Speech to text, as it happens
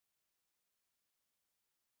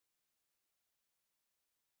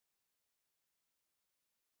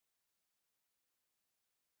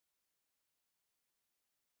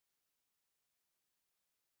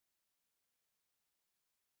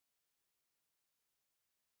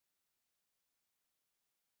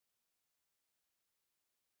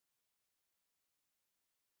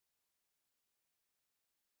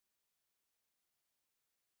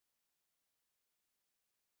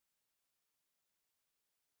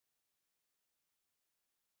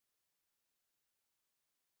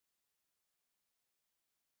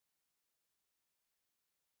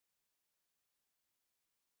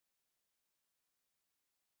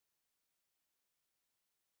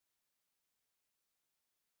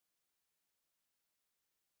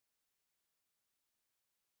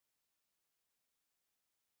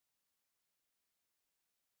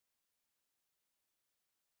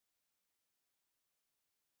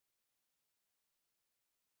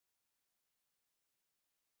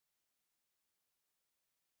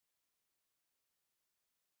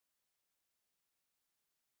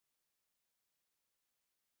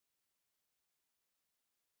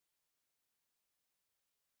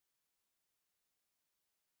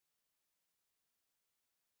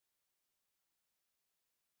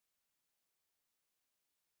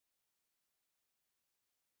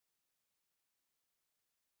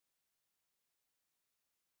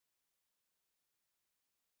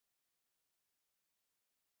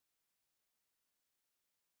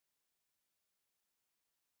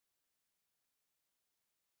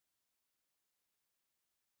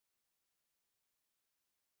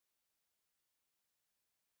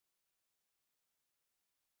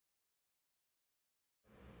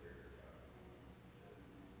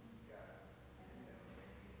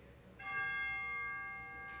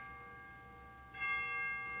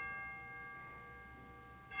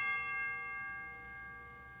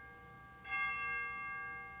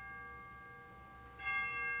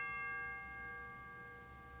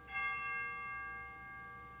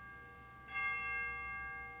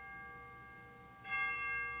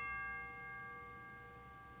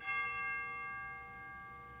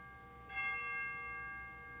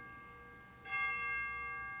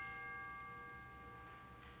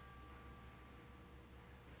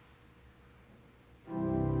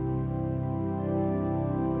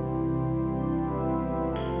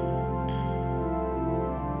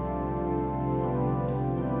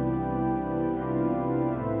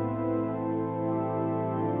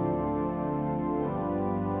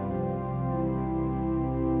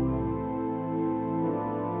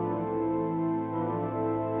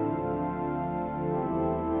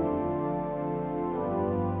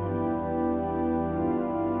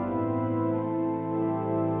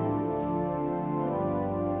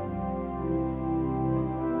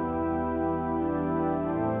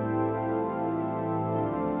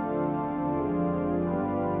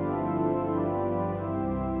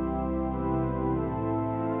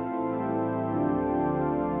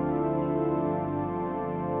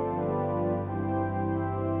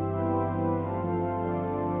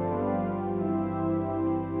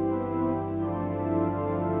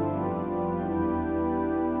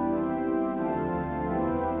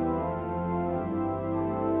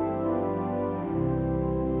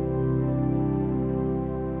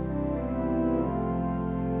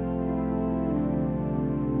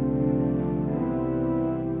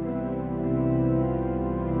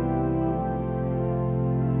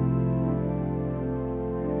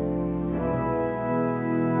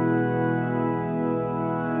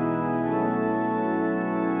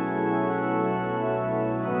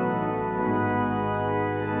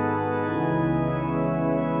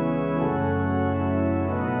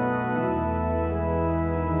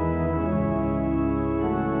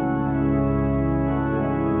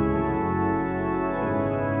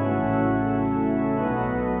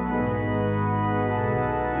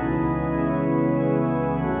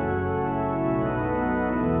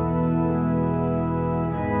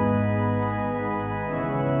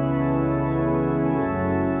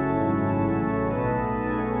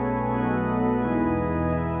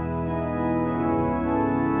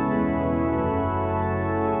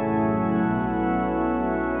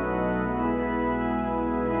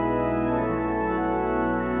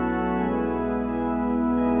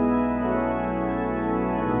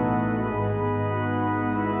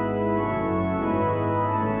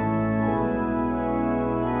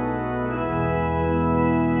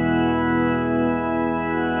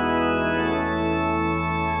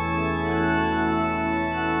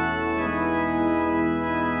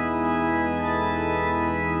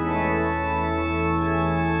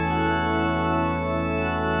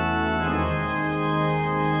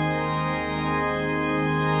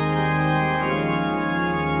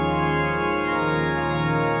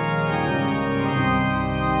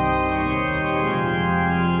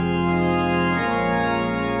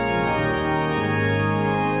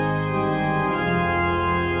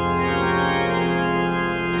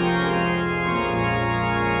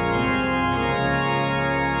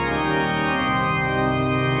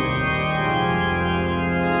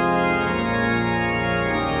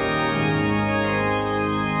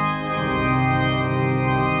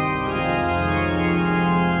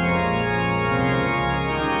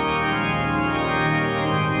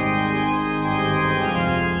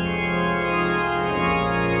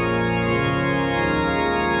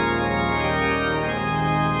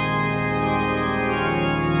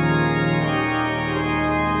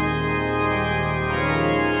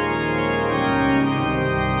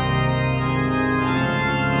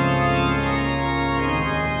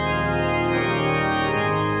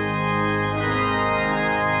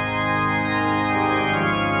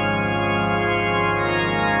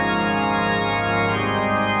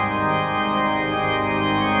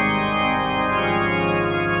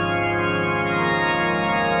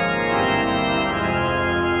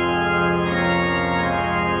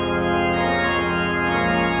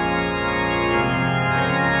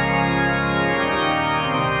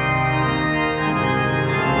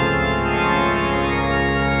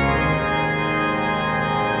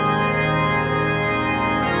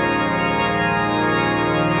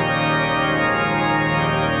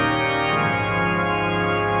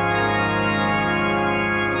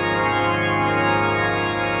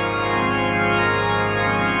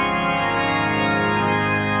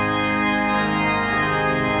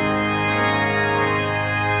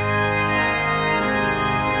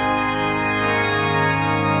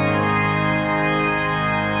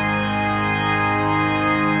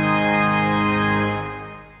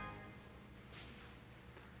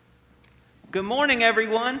Good morning,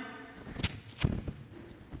 everyone.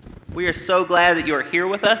 We are so glad that you are here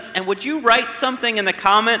with us. And would you write something in the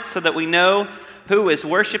comments so that we know who is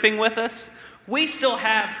worshiping with us? We still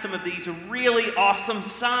have some of these really awesome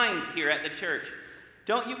signs here at the church.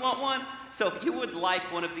 Don't you want one? So if you would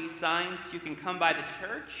like one of these signs, you can come by the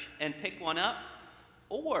church and pick one up.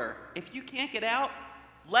 Or if you can't get out,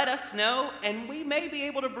 let us know, and we may be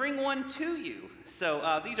able to bring one to you.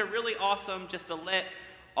 So these are really awesome just to let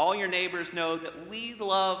all your neighbors know that we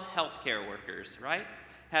love healthcare workers, right?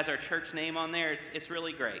 Has our church name on there. It's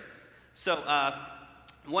really great. So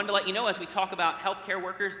wanted to let you know, as we talk about healthcare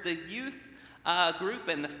workers, the youth group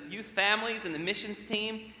and the youth families and the missions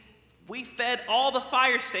team, we fed all the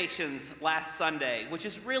fire stations last Sunday, which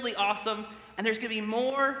is really awesome. And there's going to be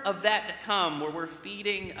more of that to come, where we're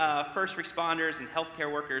feeding first responders and healthcare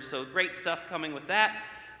workers. So great stuff coming with that.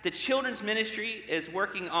 The children's ministry is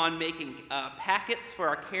working on making packets for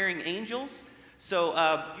our caring angels. So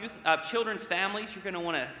children's families, you're going to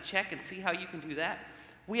want to check and see how you can do that.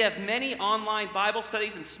 We have many online Bible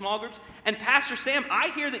studies and small groups. And Pastor Sam, I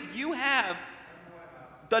hear that you have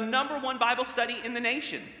the #1 Bible study in the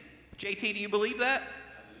nation. JT, do you believe that?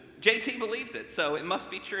 JT believes it, so it must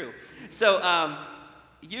be true. So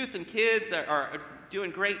youth and kids are doing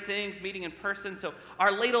great things, meeting in person. So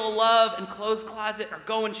our Ladle of Love and Clothes Closet are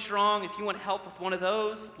going strong. If you want help with one of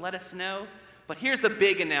those, let us know. But here's the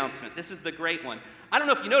big announcement. This is the great one. I don't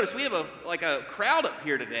know if you noticed, we have a crowd up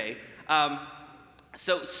here today.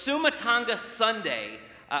 So Sumatanga Sunday,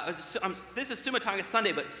 this is Sumatanga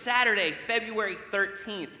Sunday, but Saturday, February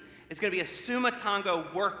 13th, is going to be a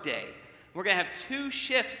Sumatanga work day. We're going to have 2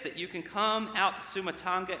 shifts that you can come out to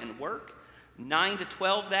Sumatanga and work, 9 to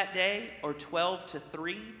 12 that day or 12 to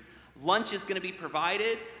 3. Lunch is going to be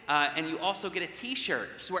provided, and you also get a t-shirt.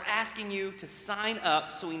 So we're asking you to sign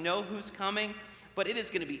up so we know who's coming, but it is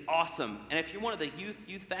going to be awesome. And if you're one of the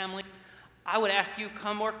youth families, I would ask you,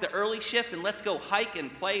 come work the early shift and let's go hike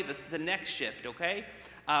and play the next shift, okay?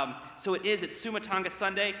 So it's Sumatanga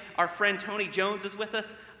Sunday. Our friend Tony Jones is with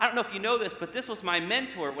us. I don't know if you know this, but this was my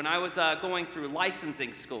mentor when I was going through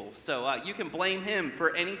licensing school. So you can blame him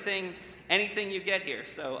for anything you get here.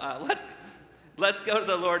 So let's go to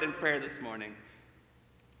the Lord in prayer this morning.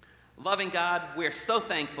 Loving God, we're so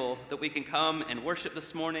thankful that we can come and worship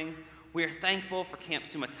this morning. We are thankful for Camp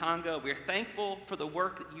Sumatanga. We are thankful for the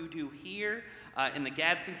work that you do here in the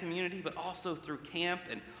Gadsden community, but also through camp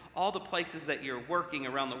and all the places that you're working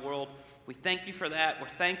around the world. We thank you for that. We're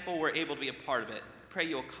thankful we're able to be a part of it. Pray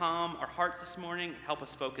you'll calm our hearts this morning and help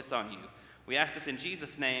us focus on you. We ask this in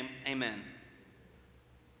Jesus' name, amen.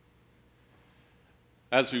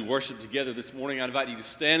 As we worship together this morning, I invite you to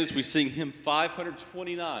stand as we sing hymn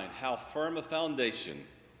 529, How Firm a Foundation.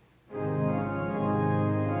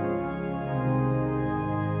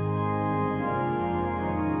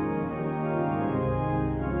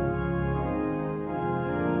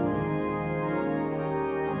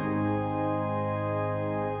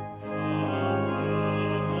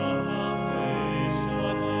 What more can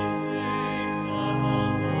we say?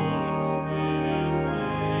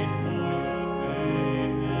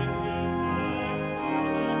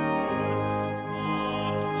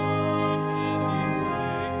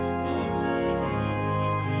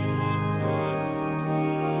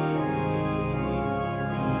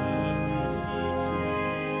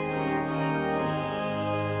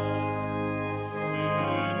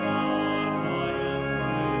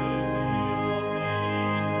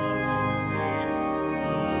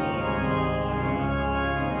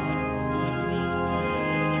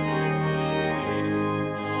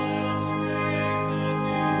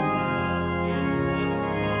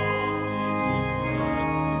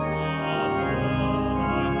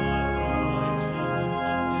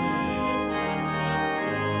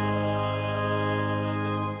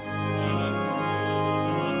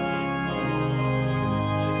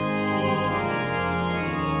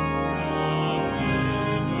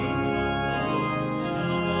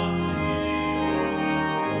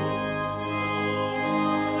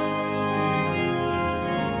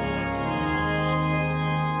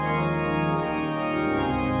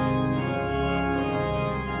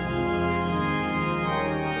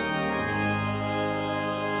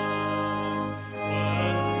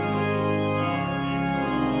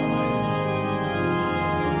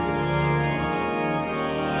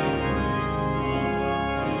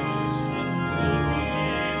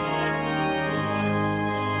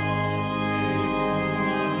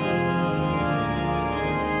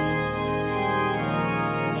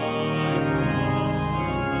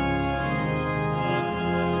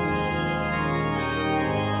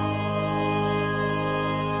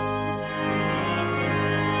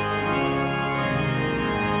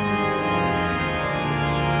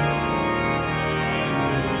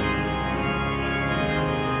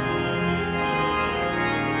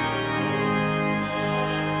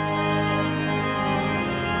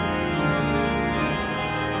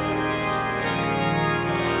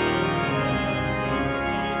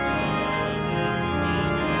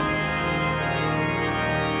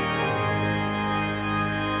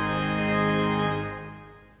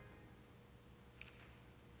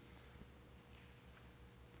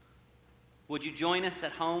 Would you join us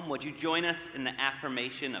at home? Would you join us in the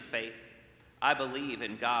affirmation of faith? I believe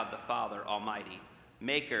in God the Father Almighty,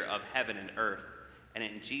 maker of heaven and earth, and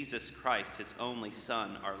in Jesus Christ, his only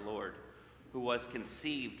Son, our Lord, who was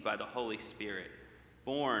conceived by the Holy Spirit,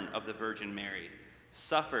 born of the Virgin Mary,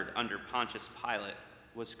 suffered under Pontius Pilate,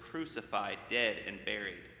 was crucified, dead, and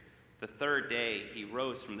buried. The third day he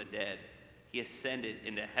rose from the dead. He ascended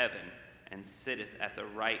into heaven and sitteth at the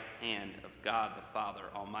right hand of God the Father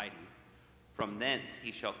Almighty. From thence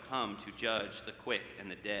he shall come to judge the quick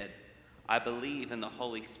and the dead. I believe in the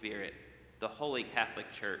Holy Spirit, the holy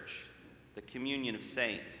Catholic Church, the communion of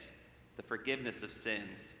saints, the forgiveness of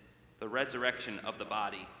sins, the resurrection of the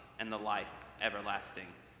body, and the life everlasting.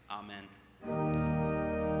 Amen.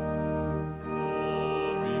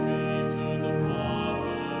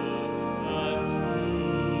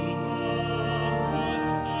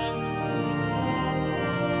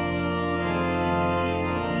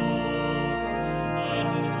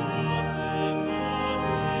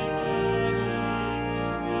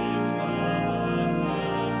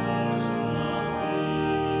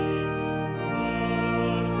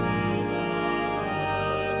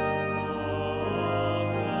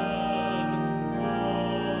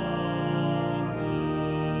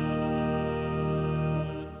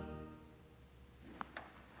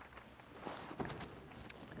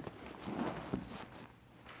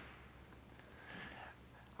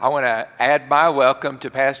 I want to add my welcome to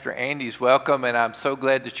Pastor Andy's welcome, and I'm so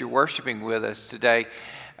glad that you're worshiping with us today.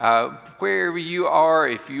 Wherever you are,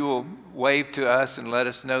 if you will wave to us and let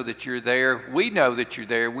us know that you're there. We know that you're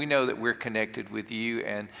there. We know that we're connected with you,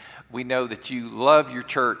 and we know that you love your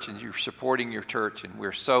church and you're supporting your church, and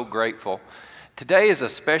we're so grateful. Today is a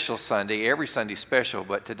special Sunday. Every Sunday's special,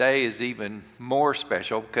 but today is even more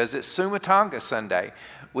special because it's Sumatanga Sunday.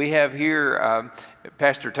 We have here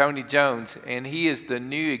Pastor Tony Jones, and he is the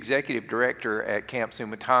new executive director at Camp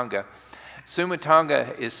Sumatanga.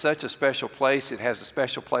 Sumatanga is such a special place. It has a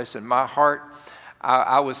special place in my heart.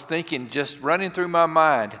 I was thinking, just running through my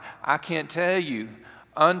mind, I can't tell you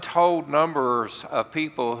untold numbers of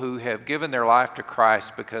people who have given their life to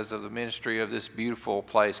Christ because of the ministry of this beautiful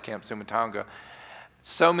place, Camp Sumatanga.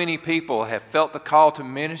 So many people have felt the call to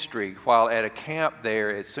ministry while at a camp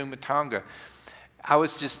there at Sumatanga. I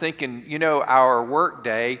was just thinking, you know, our work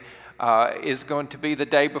day is going to be the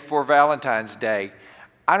day before Valentine's Day.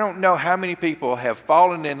 I don't know how many people have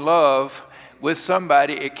fallen in love with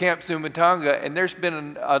somebody at Camp Sumatanga, and there's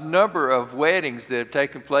been a number of weddings that have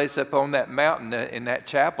taken place up on that mountain in that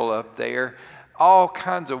chapel up there. All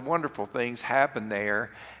kinds of wonderful things happen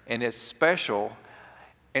there, and it's special.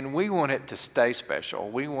 And we want it to stay special.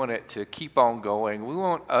 We want it to keep on going. We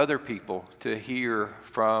want other people to hear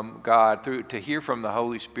from God, to hear from the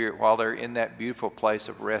Holy Spirit while they're in that beautiful place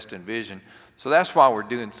of rest and vision. So that's why we're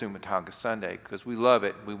doing Sumatanga Sunday, because we love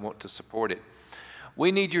it. We want to support it.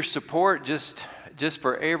 We need your support just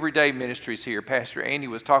for everyday ministries here. Pastor Andy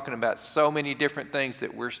was talking about so many different things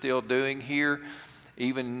that we're still doing here.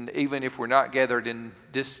 Even if we're not gathered in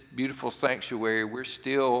this beautiful sanctuary, we're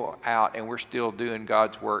still out and we're still doing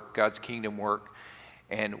God's work, God's kingdom work.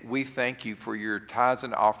 And we thank you for your tithes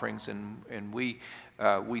and offerings, and we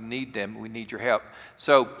need them. We need your help.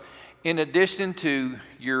 So in addition to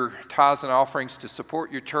your tithes and offerings to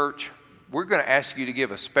support your church, we're going to ask you to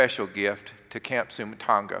give a special gift to Camp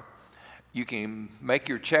Sumatanga. You can make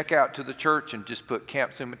your check out to the church and just put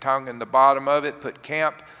Camp Sumatanga in the bottom of it, put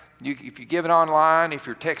camp. If you give it online, if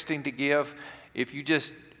you're texting to give, if you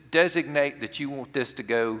just designate that you want this to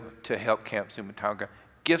go to help Camp Sumatanga,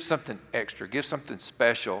 give something extra, give something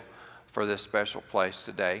special for this special place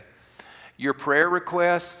today. Your prayer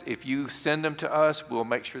requests, if you send them to us, we'll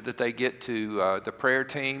make sure that they get to the prayer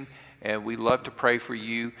team, and we love to pray for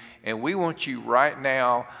you. And we want you right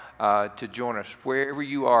now to join us, wherever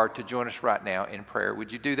you are, to join us right now in prayer.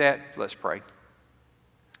 Would you do that? Let's pray.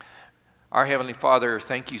 Our Heavenly Father,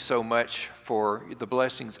 thank you so much for the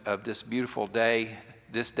blessings of this beautiful day,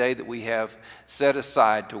 this day that we have set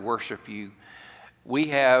aside to worship you. We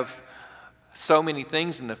have so many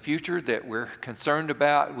things in the future that we're concerned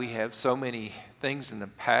about. We have so many things in the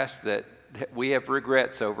past that we have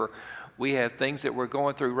regrets over. We have things that we're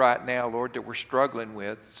going through right now, Lord, that we're struggling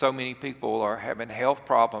with. So many people are having health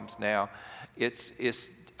problems now. It's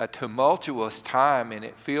a tumultuous time, and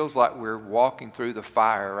it feels like we're walking through the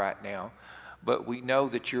fire right now. But we know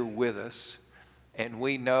that you're with us, and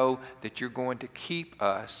we know that you're going to keep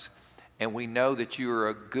us, and we know that you are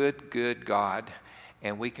a good, good God,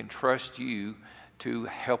 and we can trust you to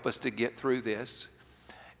help us to get through this.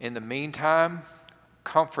 In the meantime,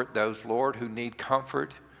 comfort those, Lord, who need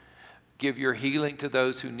comfort. Give your healing to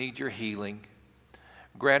those who need your healing.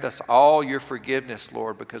 Grant us all your forgiveness,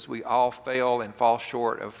 Lord, because we all fail and fall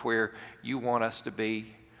short of where you want us to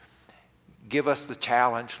be. Give us the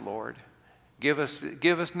challenge, Lord. Give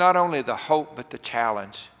us not only the hope, but the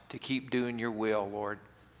challenge to keep doing your will, Lord.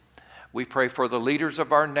 We pray for the leaders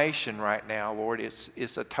of our nation right now, Lord.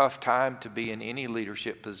 It's a tough time to be in any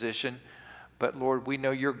leadership position, but Lord, we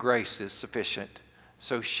know your grace is sufficient.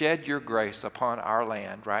 So shed your grace upon our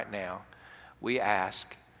land right now, we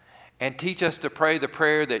ask. And teach us to pray the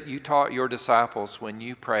prayer that you taught your disciples when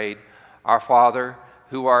you prayed, Our Father,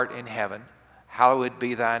 who art in heaven, hallowed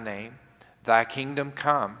be thy name. Thy kingdom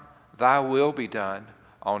come, thy will be done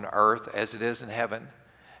on earth as it is in heaven.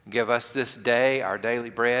 Give us this day our daily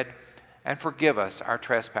bread, and forgive us our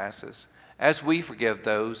trespasses, as we forgive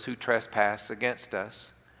those who trespass against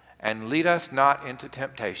us. And lead us not into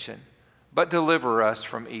temptation, but deliver us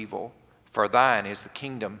from evil. For thine is the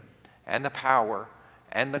kingdom, and the power,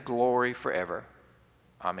 and the glory forever.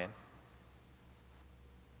 Amen.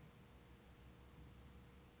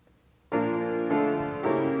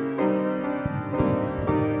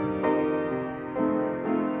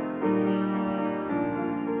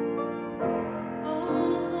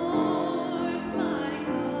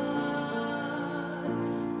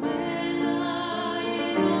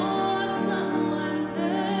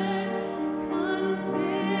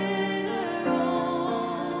 Consider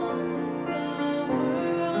all the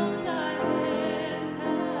worlds thy hands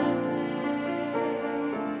have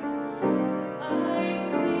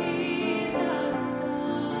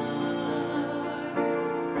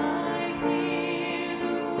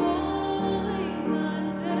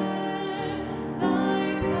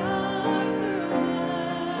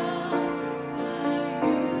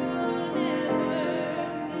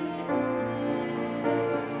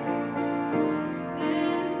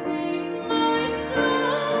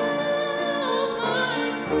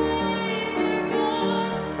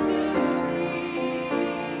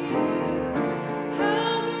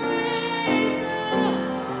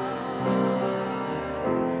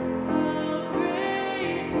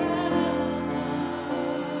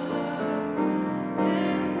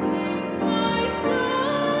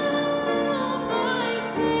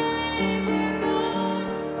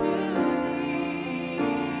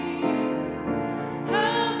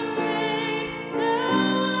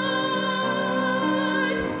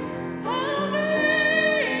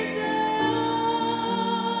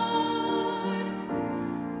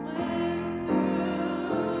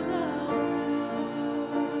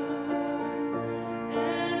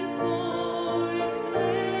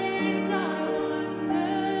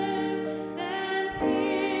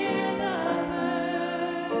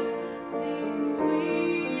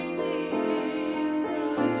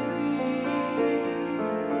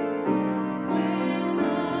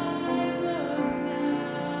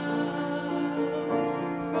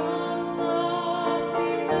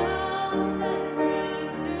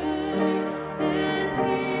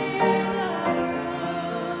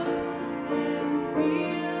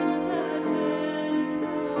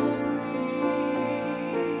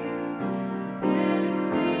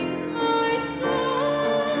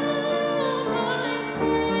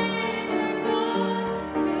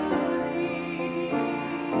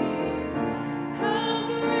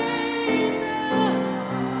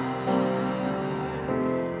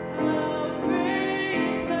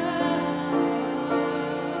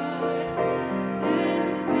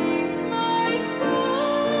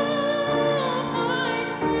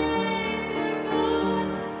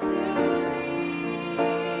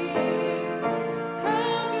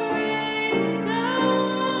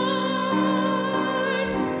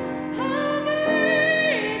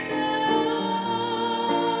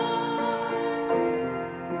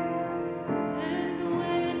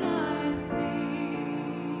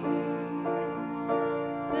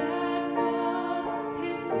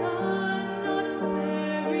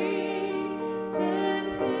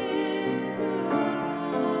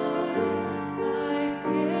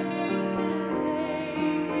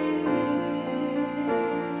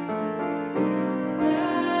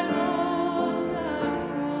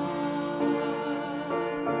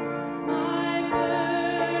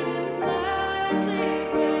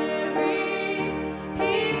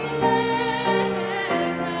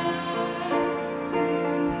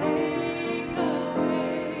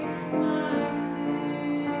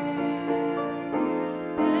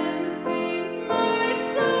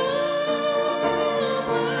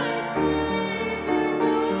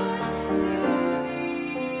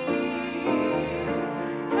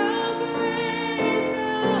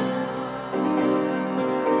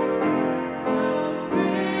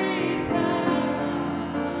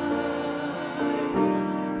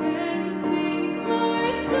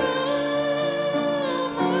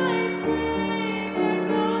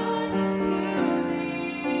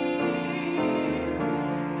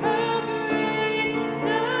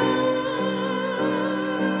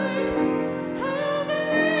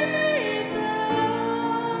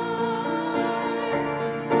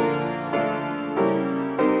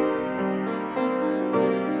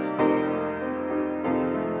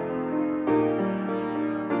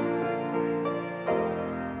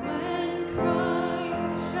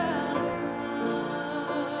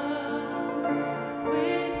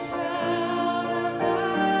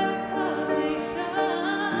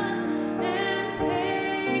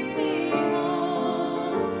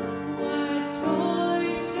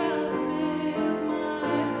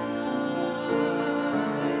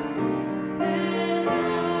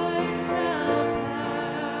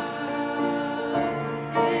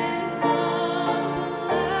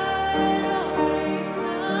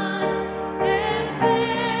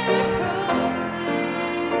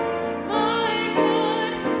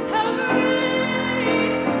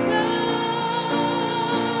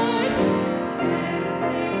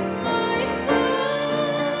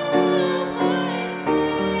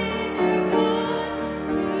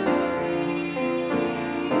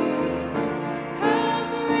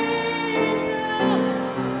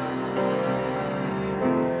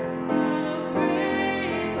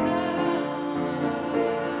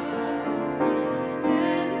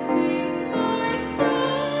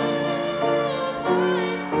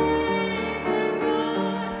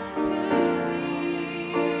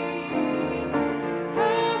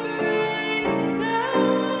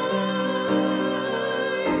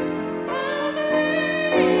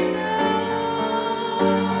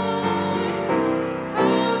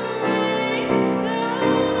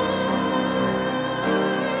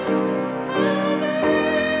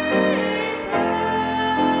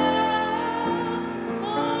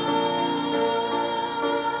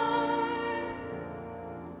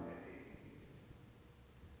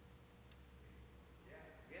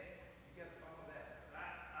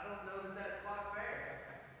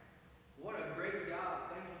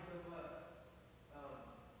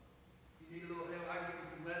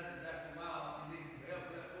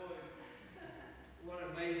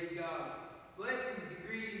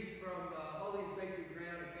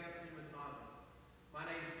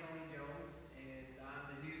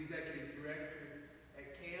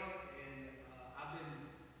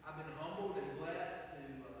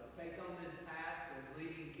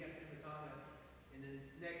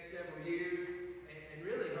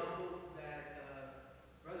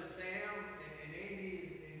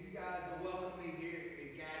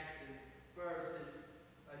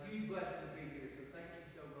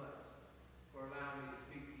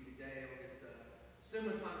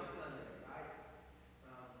Sumatanga Sunday, right?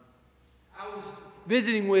 I was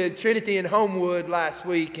visiting with Trinity in Homewood last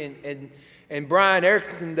week, and Brian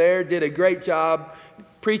Erickson there did a great job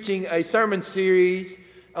preaching a sermon series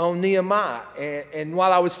on Nehemiah. And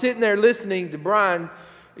while I was sitting there listening to Brian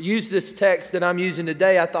use this text that I'm using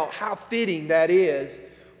today, I thought how fitting that is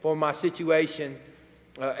for my situation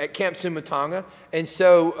at Camp Sumatanga. And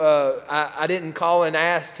so I didn't call and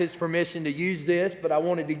ask his permission to use this, but I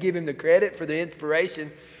wanted to give him the credit for the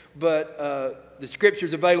inspiration. But the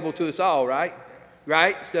scripture's available to us all, right?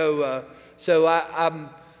 Right? So I'm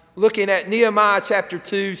looking at Nehemiah chapter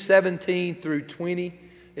 2, 17 through 20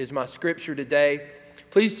 is my scripture today.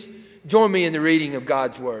 Please join me in the reading of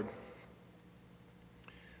God's word.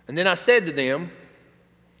 And then I said to them,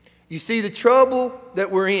 you see the trouble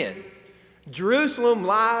that we're in. Jerusalem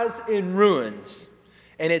lies in ruins,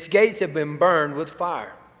 and its gates have been burned with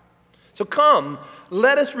fire. So come,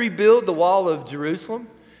 let us rebuild the wall of Jerusalem,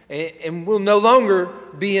 and we'll no longer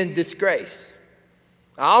be in disgrace.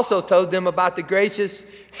 I also told them about the gracious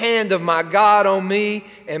hand of my God on me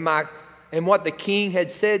and what the king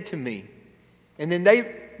had said to me. And then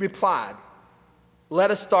they replied, let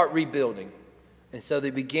us start rebuilding. And so they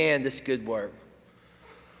began this good work.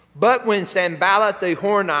 But when Sanballat the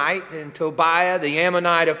Horonite and Tobiah the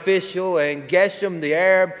Ammonite official and Geshem the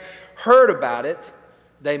Arab heard about it,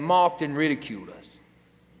 they mocked and ridiculed us.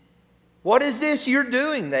 What is this you're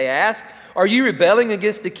doing? They asked. Are you rebelling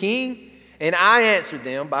against the king? And I answered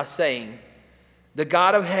them by saying, the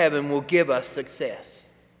God of heaven will give us success.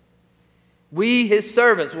 We, his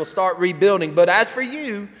servants, will start rebuilding. But as for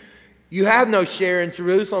you, you have no share in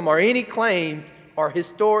Jerusalem or any claim or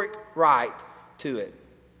historic right to it.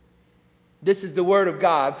 This is the word of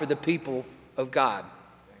God for the people of God.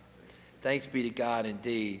 Thanks be to God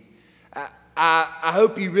indeed. I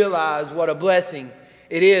hope you realize what a blessing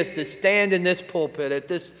it is to stand in this pulpit at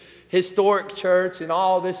this historic church and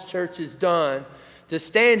all this church has done, to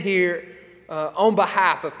stand here on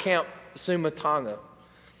behalf of Camp Sumatanga.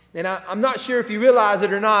 And I'm not sure if you realize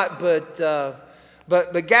it or not, but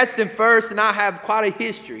Gadsden First and I have quite a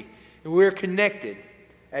history, and we're connected,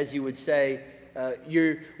 as you would say.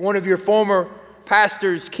 One of your former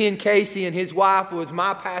pastors, Ken Casey, and his wife was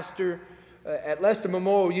my pastor at Lester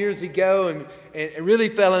Memorial years ago, and really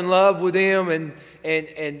fell in love with him, and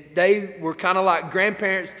they were kind of like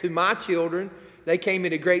grandparents to my children. They came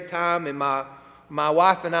at a great time in my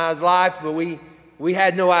wife and I's life, but we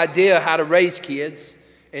had no idea how to raise kids,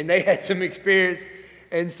 and they had some experience,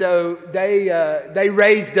 and so they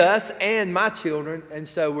raised us and my children, and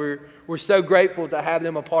so we're so grateful to have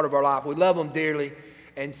them a part of our life. We love them dearly,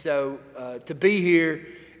 and so to be here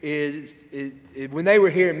is when they were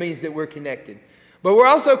here, it means that we're connected. But we're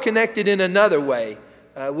also connected in another way.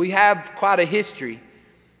 We have quite a history.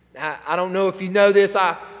 I don't know if you know this.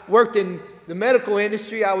 I worked in the medical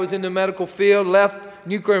industry. I was in the medical field, left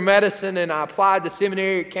nuclear medicine, and I applied to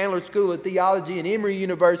seminary at Candler School of Theology and Emory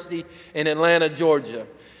University in Atlanta, Georgia.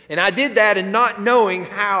 And I did that and not knowing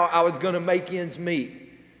how I was going to make ends meet.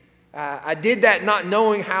 I did that not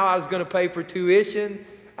knowing how I was going to pay for tuition.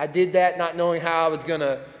 I did that not knowing how I was going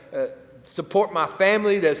to support my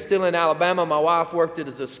family that's still in Alabama. My wife worked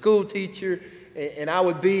as a school teacher, and I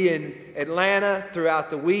would be in Atlanta throughout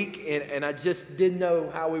the week, and I just didn't know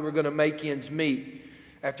how we were going to make ends meet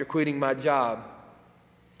after quitting my job.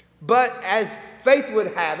 But as faith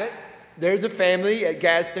would have it, there's a family at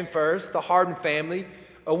Gadsden First, the Harden family,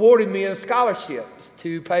 awarded me a scholarship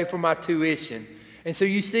to pay for my tuition. And so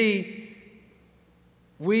you see,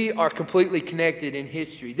 we are completely connected in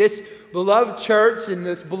history. This beloved church and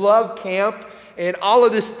this beloved camp, and all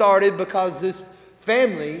of this started because this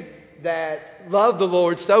family that loved the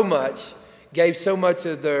Lord so much gave so much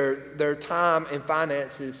of their time and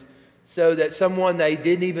finances so that someone they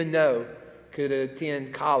didn't even know could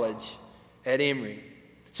attend college at Emory.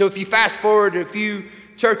 So if you fast forward a few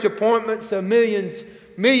church appointments,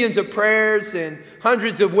 millions of prayers and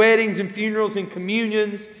hundreds of weddings and funerals and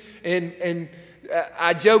communions, and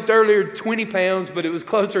I joked earlier 20 pounds, but it was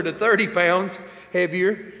closer to 30 pounds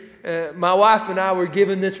heavier. My wife and I were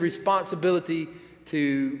given this responsibility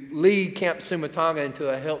to lead Camp Sumatanga into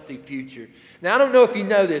a healthy future. Now, I don't know if you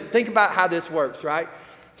know this. Think about how this works, right?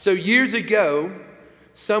 So years ago,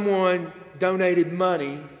 someone donated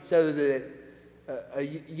money so that a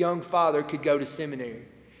young father could go to seminary.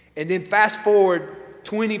 And then fast forward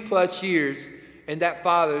 20 plus years, and that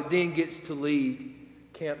father then gets to lead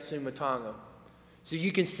Camp Sumatanga. So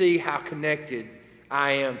you can see how connected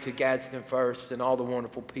I am to Gadsden First and all the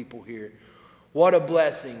wonderful people here. What a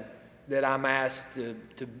blessing that I'm asked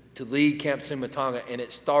to lead Camp Sumatanga, and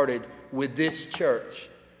it started with this church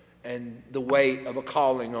and the weight of a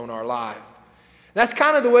calling on our life. That's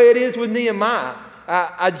kind of the way it is with Nehemiah.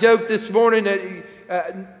 I joked this morning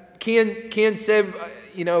that Ken said,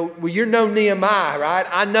 well, you're no Nehemiah, right?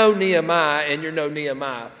 I know Nehemiah and you're no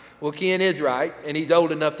Nehemiah. Well, Ken is right, and he's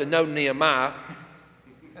old enough to know Nehemiah.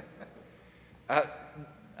 I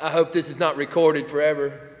hope this is not recorded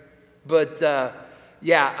forever. But,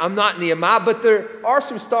 I'm not Nehemiah, but there are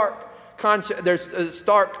some there's a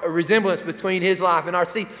stark resemblance between his life and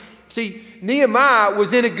ours. See, Nehemiah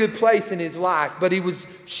was in a good place in his life, but he was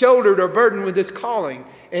shouldered or burdened with this calling.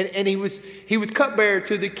 And he was cupbearer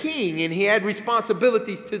to the king, and he had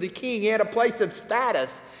responsibilities to the king. He had a place of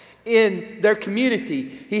status in their community.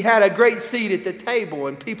 He had a great seat at the table,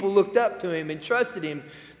 and people looked up to him and trusted him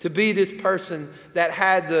to be this person that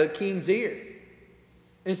had the king's ear.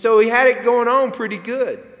 And so he had it going on pretty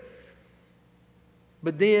good.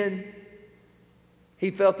 But then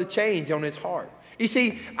he felt the change on his heart. You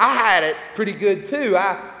see, I had it pretty good too.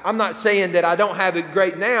 I'm not saying that I don't have it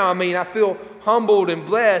great now. I mean, I feel humbled and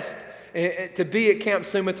blessed to be at Camp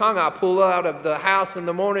Sumatanga. I pull out of the house in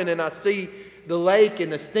the morning and I see the lake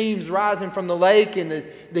and the steam's rising from the lake and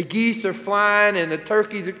the geese are flying and the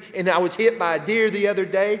turkeys and I was hit by a deer the other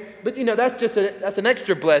day. But that's an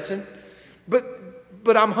extra blessing.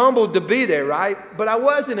 But I'm humbled to be there, right? But I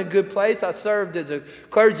was in a good place. I served as a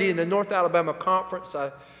clergy in the North Alabama Conference.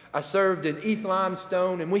 I served in East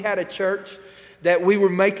Limestone, and we had a church that we were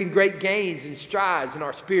making great gains and strides in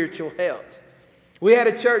our spiritual health. We had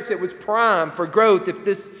a church that was primed for growth if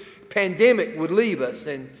this pandemic would leave us,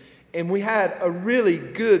 and we had a really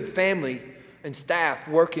good family and staff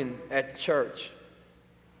working at the church.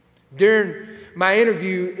 During my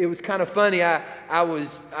interview, it was kind of funny. I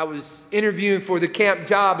was interviewing for the camp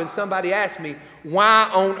job, and somebody asked me,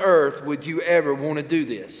 why on earth would you ever want to do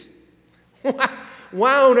this?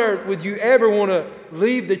 Why on earth would you ever want to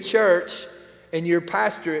leave the church and your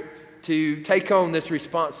pastorate to take on this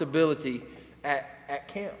responsibility at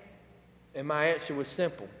camp? And my answer was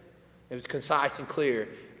simple. It was concise and clear.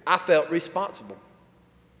 I felt responsible.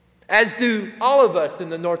 As do all of us in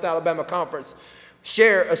the North Alabama Conference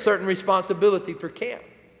share a certain responsibility for camp.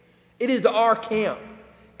 It is our camp.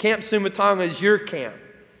 Camp Sumatanga is your camp.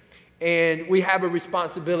 And we have a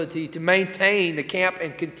responsibility to maintain the camp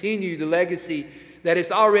and continue the legacy that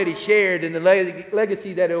it's already shared and the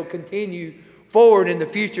legacy that it will continue forward in the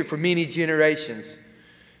future for many generations.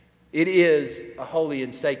 It is a holy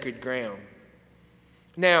and sacred ground.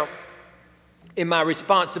 Now, in my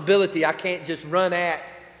responsibility, I can't just run at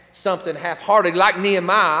something half-hearted like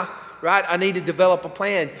Nehemiah, right? I need to develop a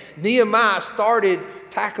plan. Nehemiah started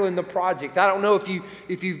tackling the project. I don't know if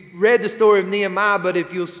you've read the story of Nehemiah, but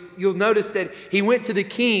if you'll notice that he went to the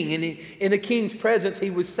king, and in the king's presence he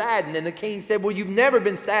was saddened. And the king said, "Well, you've never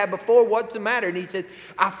been sad before. What's the matter?" And he said,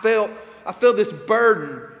 I feel this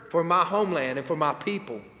burden for my homeland and for my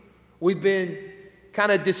people. We've been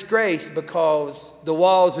kind of disgraced because the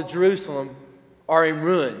walls of Jerusalem are in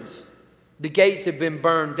ruins. The gates have been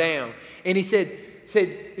burned down. And he said,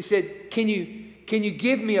 can you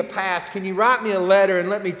give me a pass? Can you write me a letter and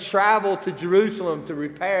let me travel to Jerusalem to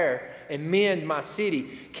repair and mend my city?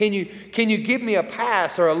 Can you give me a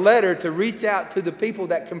pass or a letter to reach out to the people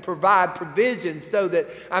that can provide provisions so that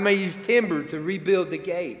I may use timber to rebuild the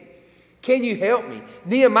gate? Can you help me?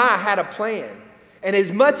 Nehemiah had a plan. And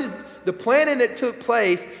as much as the planning that took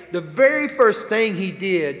place, the very first thing he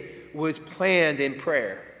did was planned in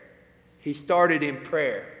prayer. He started in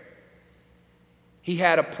prayer. He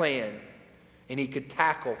had a plan, and he could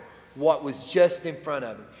tackle what was just in front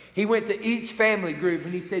of him. He went to each family group,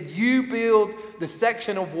 and he said, you build the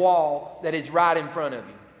section of wall that is right in front of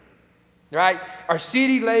you. Right? Our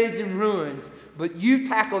city lays in ruins, but you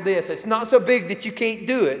tackle this. It's not so big that you can't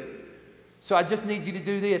do it. So I just need you to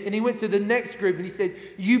do this. And he went to the next group, and he said,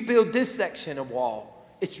 you build this section of wall.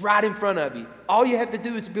 It's right in front of you. All you have to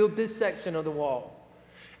do is build this section of the wall.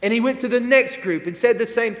 And he went to the next group and said the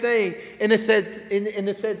same thing. And it said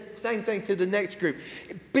the same thing to the next group.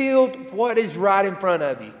 Build what is right in front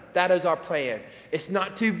of you. That is our plan. It's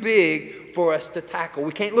not too big for us to tackle.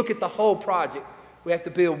 We can't look at the whole project. We have to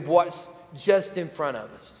build what's just in front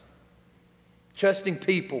of us. Trusting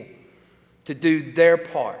people to do their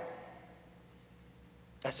part.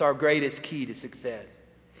 That's our greatest key to success.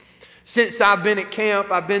 Since I've been at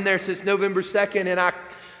camp, I've been there since November 2nd, and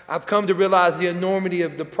I've come to realize the enormity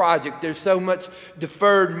of the project. There's so much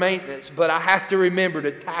deferred maintenance, but I have to remember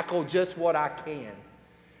to tackle just what I can.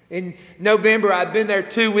 In November, I'd been there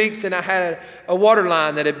 2 weeks, and I had a water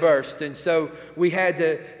line that had burst, and so we had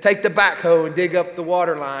to take the backhoe and dig up the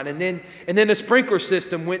water line, and then the sprinkler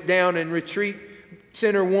system went down and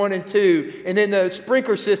Center 1 and 2, and then the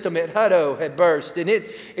sprinkler system at Hutto had burst, and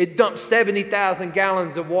it dumped 70,000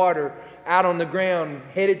 gallons of water out on the ground,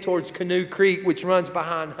 headed towards Canoe Creek, which runs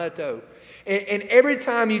behind Hutto. And every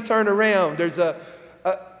time you turn around, there's a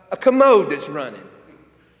commode that's running.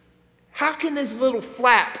 How can these little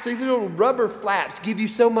flaps, these little rubber flaps, give you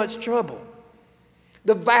so much trouble?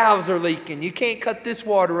 The valves are leaking. You can't cut this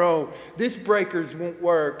water on. This breakers won't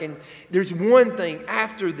work. And there's one thing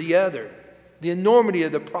after the other. The enormity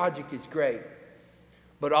of the project is great.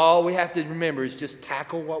 But all we have to remember is just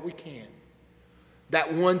tackle what we can.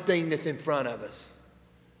 That one thing that's in front of us.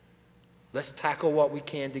 Let's tackle what we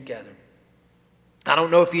can together. I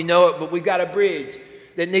don't know if you know it, but we've got a bridge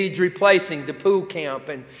that needs replacing, the pool camp.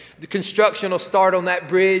 And the construction will start on that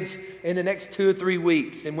bridge in the next 2 or 3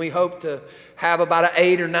 weeks. And we hope to have about an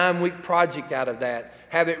 8 or 9 week project out of that.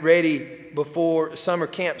 Have it ready before summer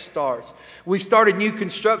camp starts. We've started new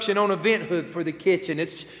construction on a vent hood for the kitchen.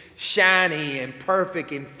 It's shiny and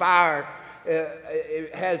perfect and fire.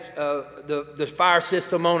 It has the fire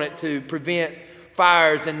system on it to prevent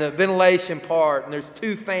fires and the ventilation part. And there's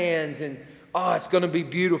 2 fans and it's going to be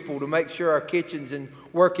beautiful to make sure our kitchen's in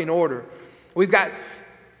working order. We've got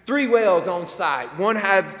 3 wells on site. One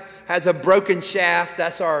has a broken shaft.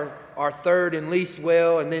 That's our third and least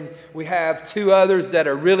well. And then we have 2 others that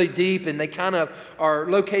are really deep, and they kind of are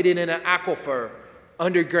located in an aquifer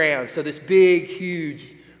underground. So this big,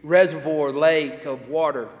 huge reservoir lake of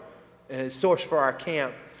water is source for our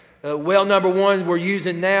camp. Well number 1 we're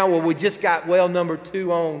using now. Well, we just got well number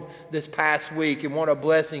 2 on this past week, and what a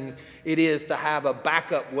blessing it is to have a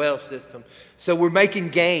backup well system. So we're making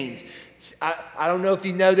gains. I don't know if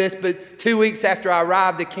you know this, but 2 weeks after I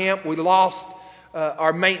arrived at camp, we lost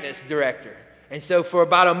our maintenance director. And so for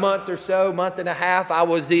about a month or so, month and a half, I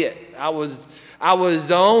was it. I was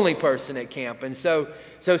the only person at camp. And so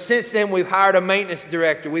since then, we've hired a maintenance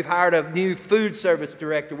director. We've hired a new food service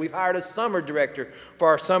director. We've hired a summer director for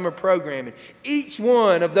our summer programming. Each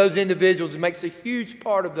one of those individuals makes a huge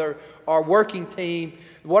part of our working team.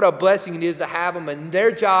 What a blessing it is to have them. And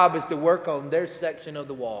their job is to work on their section of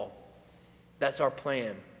the wall. That's our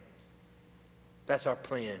plan. That's our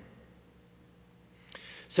plan.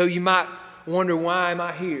 So you might wonder, why am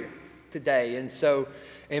I here today?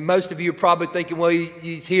 And most of you are probably thinking, well,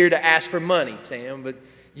 he's here to ask for money, Sam. But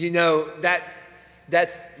you know,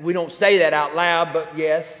 that's we don't say that out loud, but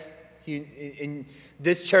yes, and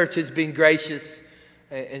this church has been gracious,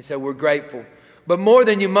 and so we're grateful. But more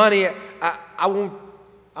than your money, I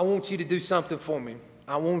want you to do something for me.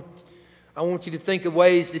 I want you to think of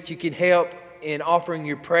ways that you can help in offering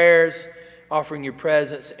your prayers, offering your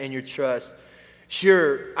presence, and your trust.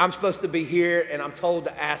 Sure, I'm supposed to be here, and I'm told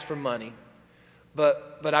to ask for money.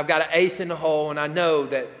 But I've got an ace in the hole, and I know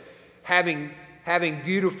that having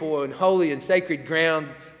beautiful and holy and sacred ground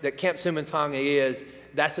that Camp Sumatanga is,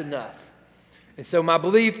 that's enough. And so my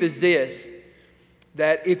belief is this,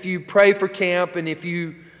 that if you pray for camp and if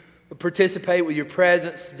you participate with your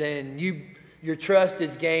presence, then your trust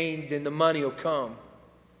is gained and the money will come.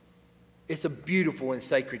 It's a beautiful and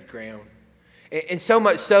sacred ground. And so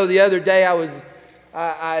much so, the other day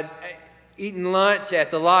I'd eaten lunch at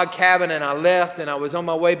the log cabin, and I left, and I was on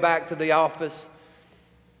my way back to the office.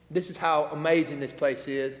 This is how amazing this place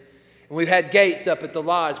is. And we've had gates up at the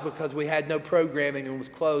lodge because we had no programming and was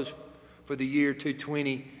closed for the year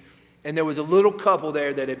 2020. And there was a little couple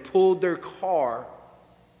there that had pulled their car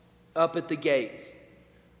up at the gates.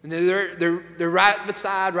 And they're right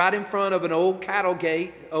beside, right in front of an old cattle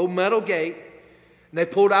gate, old metal gate. And they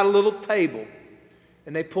pulled out a little table.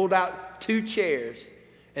 And they pulled out 2 chairs.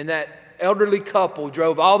 And that elderly couple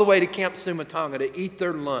drove all the way to Camp Sumatanga to eat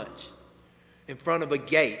their lunch in front of a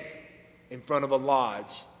gate, in front of a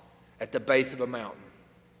lodge at the base of a mountain.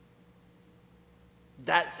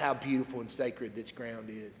 That's how beautiful and sacred this ground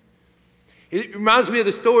is. It reminds me of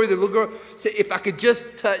the story of the little girl said, if I could just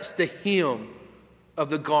touch the hem of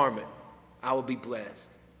the garment, I will be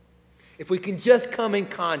blessed. If we can just come in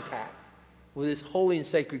contact with this holy and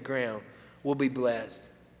sacred ground, we'll be blessed.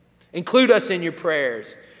 Include us in your prayers.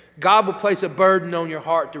 God will place a burden on your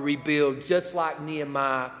heart to rebuild, just like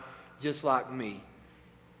Nehemiah, just like me.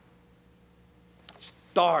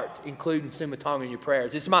 Start including Sumatanga in your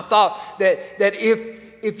prayers. It's my thought that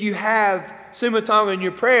if you have Sumatanga in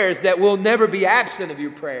your prayers, that we'll never be absent of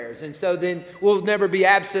your prayers. And so then we'll never be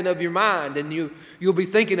absent of your mind. And you'll be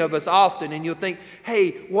thinking of us often. And you'll think,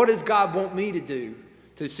 hey, what does God want me to do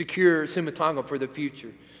to secure Sumatanga for the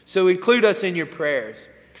future? So include us in your prayers.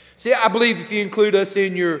 See, I believe if you include us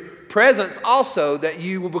in your presence also, that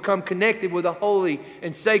you will become connected with a holy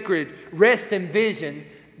and sacred rest and vision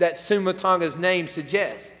that Sumatanga's name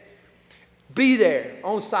suggests. Be there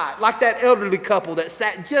on site, like that elderly couple that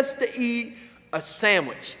sat just to eat a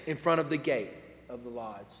sandwich in front of the gate of the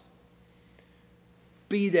lodge.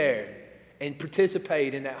 Be there and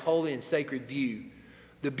participate in that holy and sacred view.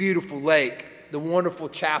 The beautiful lake, the wonderful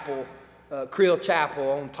chapel, Creel Chapel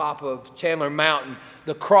on top of Chandler Mountain,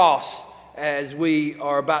 the cross as we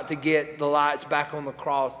are about to get the lights back on the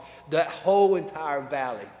cross, that whole entire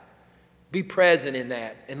valley. Be present in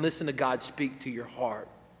that and listen to God speak to your heart.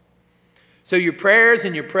 So your prayers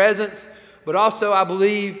and your presence, but also I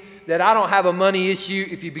believe that I don't have a money issue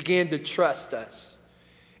if you begin to trust us.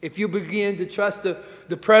 If you begin to trust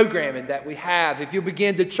the programming that we have, if you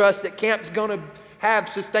begin to trust that camp's going to have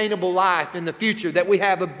sustainable life in the future, that we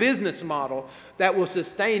have a business model that will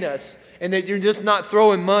sustain us, and that you're just not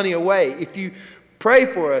throwing money away. If you pray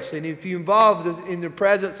for us, and if you involve in the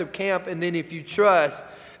presence of camp, and then if you trust,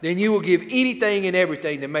 then you will give anything and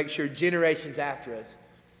everything to make sure generations after us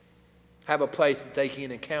have a place that they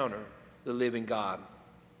can encounter the living God.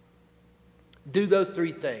 Do those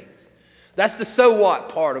three things. That's the so what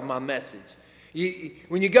part of my message.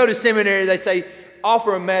 When you go to seminary, they say,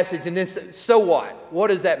 offer a message, and then say, so what? What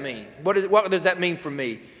does that mean? What does that mean for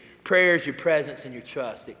me? Prayers, your presence, and your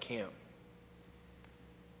trust at camp.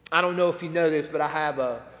 I don't know if you know this, but I have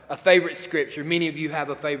a favorite scripture. Many of you have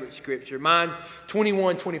a favorite scripture. Mine's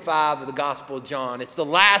 21:25 of the Gospel of John. It's the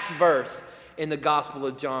last verse in the Gospel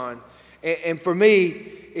of John. And for me,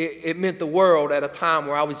 it meant the world at a time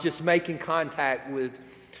where I was just making contact with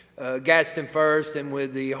Gadsden First and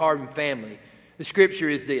with the Harden family. The scripture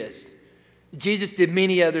is this: Jesus did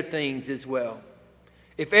many other things as well.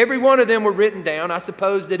 If every one of them were written down, I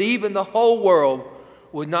suppose that even the whole world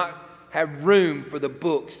would not have room for the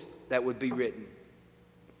books that would be written.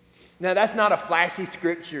 Now, that's not a flashy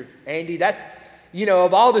scripture, Andy. That's,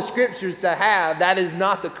 of all the scriptures to have, that is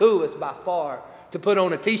not the coolest by far to put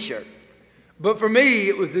on a t-shirt. But for me,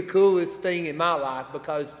 it was the coolest thing in my life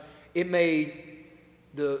because it made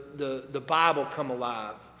the Bible come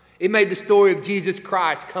alive. It made the story of Jesus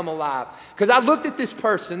Christ come alive. Because I looked at this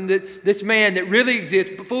person, this man that really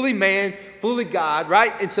exists, but fully man, fully God,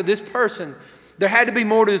 right? And so this person, there had to be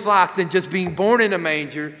more to his life than just being born in a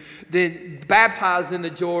manger, then baptized in the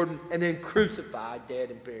Jordan, and then crucified,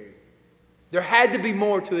 dead, and buried. There had to be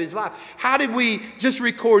more to his life. How did we just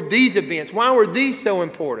record these events? Why were these so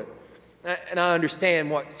important? And I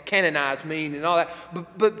understand what canonized mean and all that,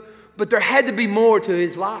 but there had to be more to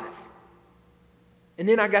his life. And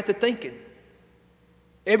then I got to thinking,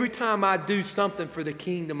 every time I do something for the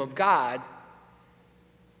kingdom of God,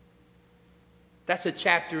 that's a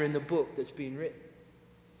chapter in the book that's being written.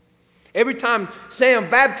 Every time Sam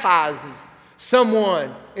baptizes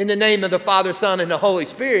someone in the name of the Father, Son, and the Holy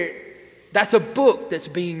Spirit, that's a book that's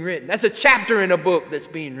being written. That's a chapter in a book that's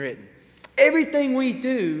being written. Everything we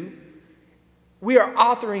do, we are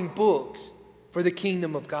authoring books for the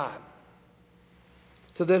kingdom of God.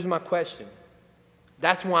 So there's my question.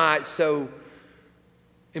 That's why it's so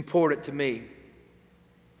important to me.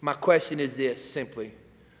 My question is this, simply: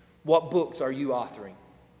 what books are you authoring?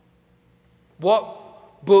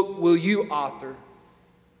 What book will you author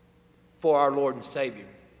for our Lord and Savior?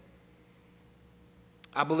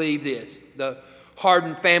 I believe this. The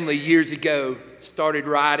Harden family years ago started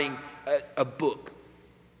writing a book.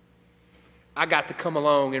 I got to come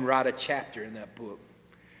along and write a chapter in that book.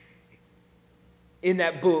 In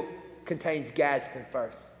that book contains Gadsden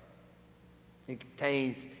First. It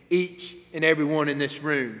contains each and every one in this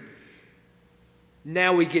room.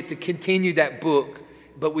 Now we get to continue that book,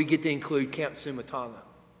 but we get to include Camp Sumatanga.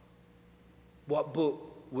 What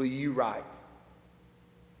book will you write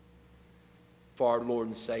for our Lord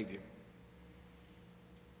and Savior?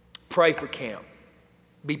 Pray for camp.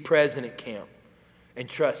 Be present at camp. And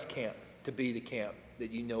trust camp to be the camp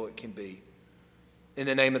that you know it can be. In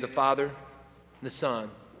the name of the Father, the Son,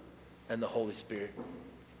 and the Holy Spirit.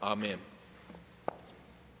 Amen.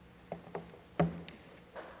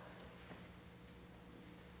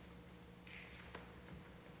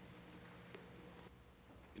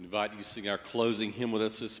 Invite you to sing our closing hymn with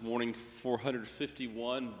us this morning,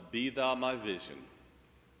 451, Be Thou My Vision.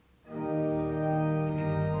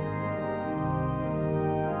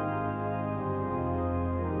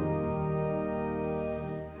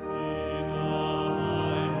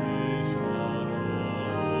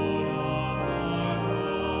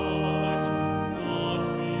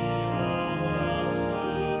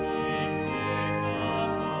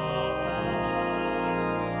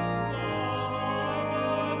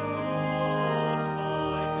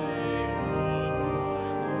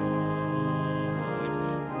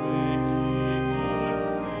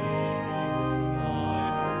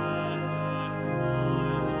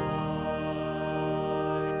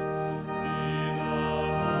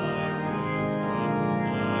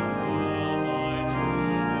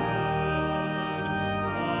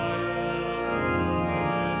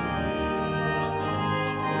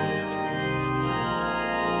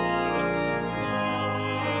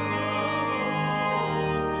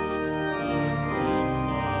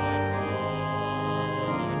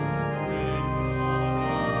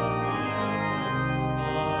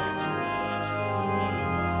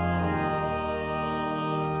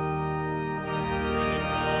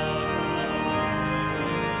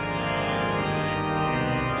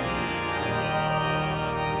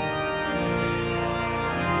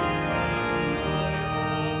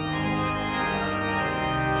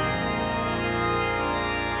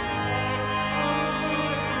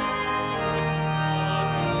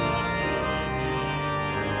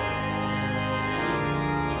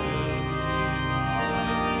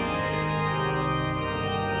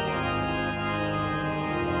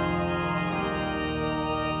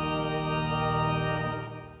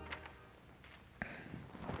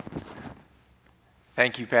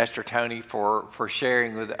 Thank you, Pastor Tony, for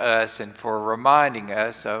sharing with us and for reminding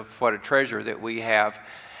us of what a treasure that we have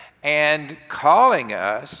and calling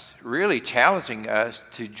us, really challenging us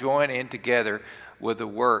to join in together with the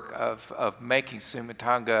work of making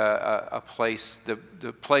Sumatanga a place,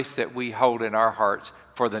 the place that we hold in our hearts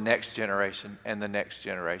for the next generation and the next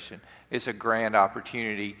generation. It's a grand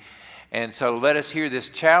opportunity. And so let us hear this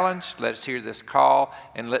challenge, let's hear this call,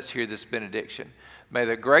 and let's hear this benediction. May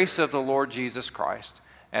the grace of the Lord Jesus Christ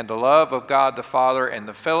and the love of God the Father and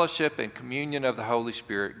the fellowship and communion of the Holy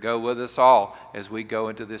Spirit go with us all as we go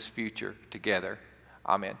into this future together.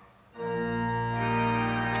 Amen.